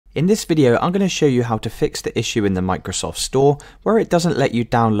In this video, I'm going to show you how to fix the issue in the Microsoft Store where it doesn't let you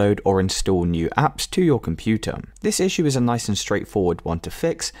download or install new apps to your computer. This issue is a nice and straightforward one to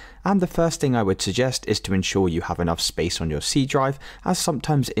fix, and the first thing I would suggest is to ensure you have enough space on your C drive, as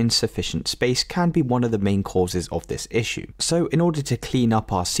sometimes insufficient space can be one of the main causes of this issue. So in order to clean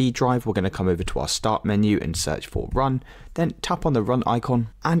up our C drive, we're going to come over to our Start menu and search for Run, then tap on the Run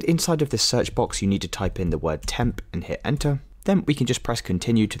icon, and inside of this search box you need to type in the word temp and hit enter. Then we can just press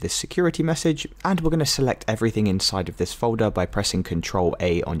continue to this security message, and we're going to select everything inside of this folder by pressing Ctrl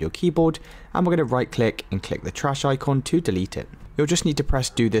A on your keyboard, and we're going to right click and click the trash icon to delete it. You'll just need to press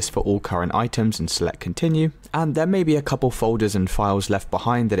do this for all current items and select continue, and there may be a couple folders and files left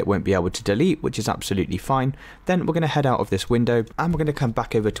behind that it won't be able to delete, which is absolutely fine. Then we're going to head out of this window and we're going to come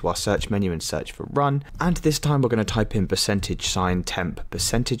back over to our search menu and search for Run, and this time we're going to type in $temp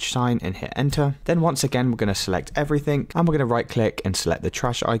 % and hit enter. Then once again we're going to select everything and we're going to right click and select the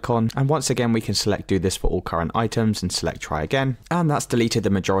trash icon, and once again we can select do this for all current items and select try again, and that's deleted the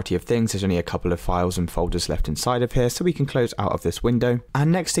majority of things. There's only a couple of files and folders left inside of here, so we can close out of this window.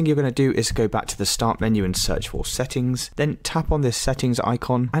 And next thing you're going to do is go back to the Start menu and search for Settings, then tap on this Settings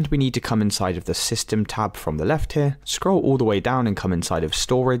icon, and we need to come inside of the System tab from the left here, scroll all the way down and come inside of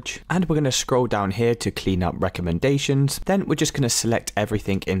Storage, and we're going to scroll down here to clean up recommendations. Then we're just going to select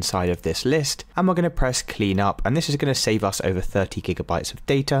everything inside of this list and we're going to press clean up, and this is going to save us over 30 gigabytes of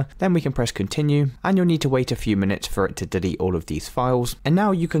data. Then we can press continue, and you'll need to wait a few minutes for it to delete all of these files. And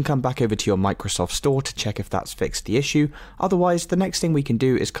now you can come back over to your Microsoft Store to check if that's fixed the issue. Otherwise, the next thing we can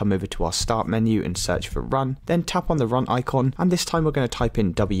do is come over to our Start menu and search for Run, then tap on the Run icon, and this time we're going to type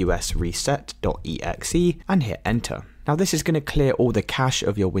in wsreset.exe and hit enter. Now this is going to clear all the cache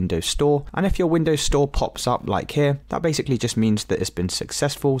of your Windows Store, and if your Windows Store pops up like here, that basically just means that it's been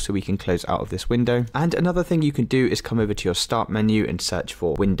successful, so we can close out of this window. And another thing you can do is come over to your Start menu and search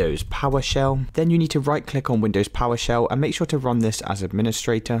for Windows PowerShell. Then you need to right click on Windows PowerShell and make sure to run this as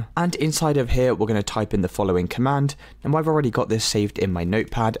administrator. And inside of here we're going to type in the following command, and I've already got this saved in my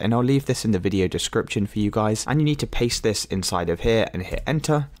notepad and I'll leave this in the video description for you guys, and you need to paste this inside of here and hit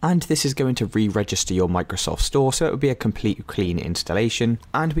enter. And this is going to re-register your Microsoft Store, so it will be a complete clean installation,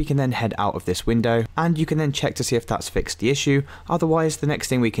 and we can then head out of this window and you can then check to see if that's fixed the issue. Otherwise, the next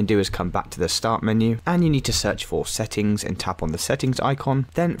thing we can do is come back to the Start menu and you need to search for Settings and tap on the Settings icon.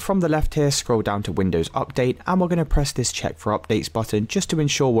 Then from the left here, scroll down to Windows Update, and we're going to press this check for updates button just to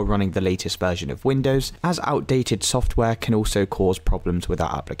ensure we're running the latest version of Windows, as outdated software can also cause problems with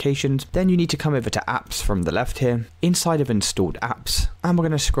our applications. Then you need to come over to Apps from the left here, inside of Installed Apps, and we're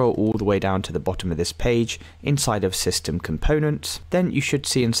going to scroll all the way down to the bottom of this page inside of System Components. Then you should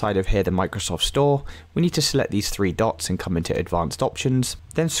see inside of here the Microsoft Store. We need to select these three dots and come into Advanced Options,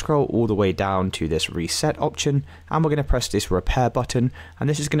 then scroll all the way down to this Reset option, and we're going to press this Repair button, and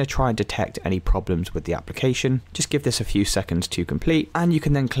this is going to try and detect any problems with the application. Just give this a few seconds to complete, and you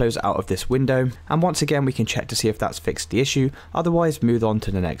can then close out of this window, and once again we can check to see if that's fixed the issue. Otherwise, move on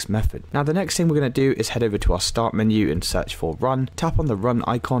to the next method. Now the next thing we're going to do is head over to our Start menu and search for Run, tap on the Run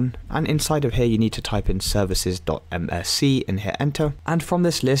icon, and inside of here you need to type in services.msc and hit enter. And from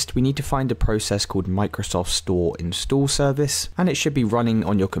this list we need to find a process called Microsoft Store Install Service, and it should be running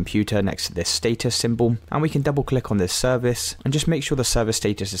on your computer next to this status symbol, and we can double click on this service and just make sure the server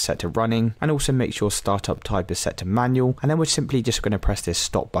status is set to running, and also make sure startup type is set to manual, and then we're simply just going to press this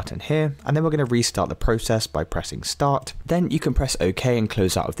stop button here, and then we're going to restart the process by pressing start. Then you can press OK and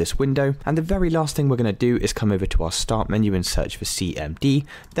close out of this window, and the very last thing we're going to do is come over to our Start menu and search for CMD,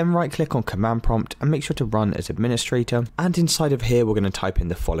 then right click on Command Prompt and make sure to run as administrator, and inside of here we're going to type in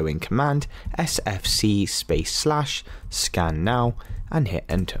the following command, sfc/scan now, and hit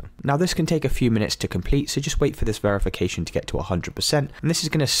enter. Now this can take a few minutes to complete, so just wait for this verification to get to 100%, and this is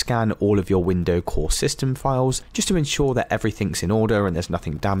going to scan all of your Windows core system files just to ensure that everything's in order and there's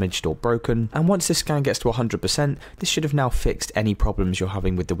nothing damaged or broken. And once this scan gets to 100%, this should have now fixed any problems you're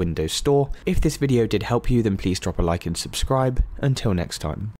having with the Windows Store. If this video did help you, then please drop a like and subscribe. Until next time.